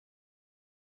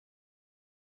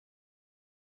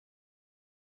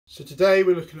So today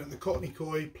we're looking at the Kockney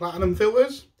Koi Platinum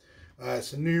filters.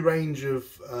 It's a new range of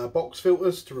box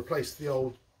filters to replace the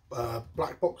old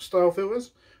black box style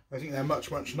filters. I think they're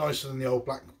much nicer than the old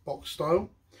black box style.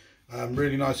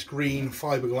 Really nice green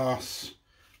fiberglass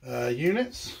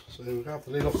units. So we'll have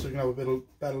the lid off so we can have a bit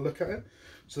of better look at it.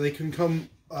 So they can come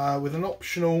with an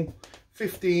optional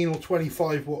 15 or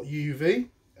 25 watt UV.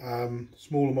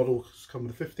 Smaller models come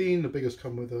with a 15, the biggest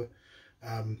come with a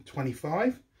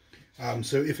 25.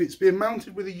 So if it's being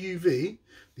mounted with a UV,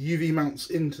 the UV mounts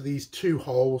into these two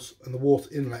holes and the water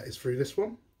inlet is through this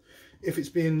one. If it's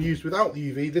being used without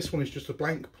the UV, this one is just a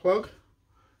blank plug,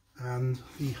 and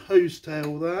the hose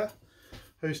tail there,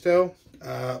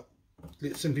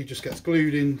 it simply just gets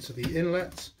glued into the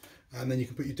inlet, and then you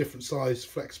can put your different size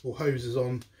flexible hoses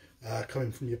on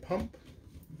coming from your pump.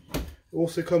 It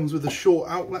also comes with a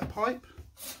short outlet pipe,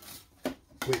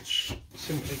 which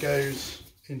simply goes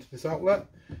into this outlet.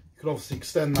 You can obviously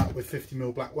extend that with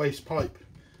 50mm black waste pipe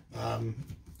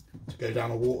to go down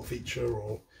a water feature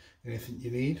or anything you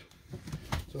need.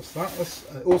 Just that.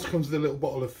 It also comes with a little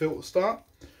bottle of filter start.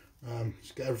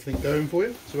 Just get everything going for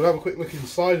you. So we'll have a quick look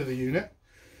inside of the unit.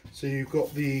 So you've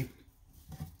got the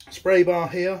spray bar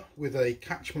here with a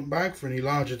catchment bag for any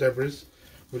larger debris.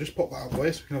 We'll just pop that out of the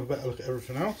way so we can have a better look at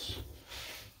everything else.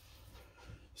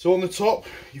 So on the top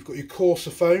you've got your coarser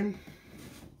foam.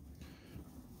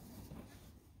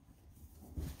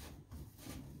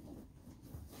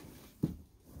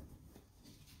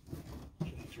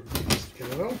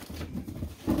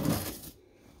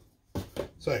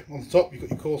 So on the top you've got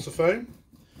your coarser foam,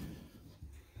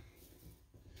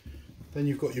 then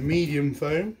you've got your medium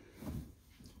foam,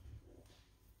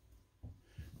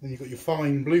 then you've got your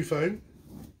fine blue foam,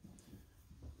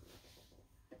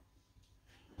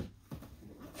 and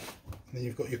then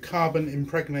you've got your carbon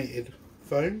impregnated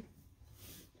foam.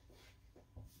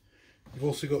 You've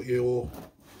also got your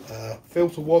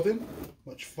filter wadding,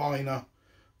 much finer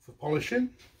for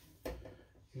polishing.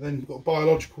 And then you've got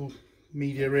biological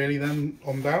media really then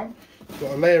on down. You've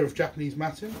got a layer of Japanese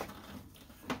matting,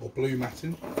 or blue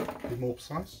matting to be more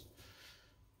precise.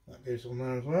 That goes on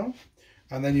there as well.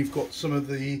 And then you've got some of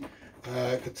the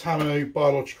Kintama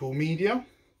biological media,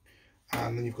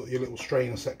 and then you've got your little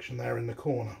strainer section there in the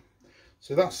corner.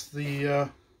 So that's the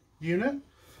unit.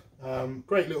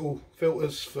 Great little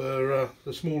filters for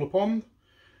the smaller pond,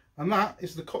 and that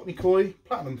is the Kockney Koi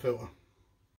Platinum filter.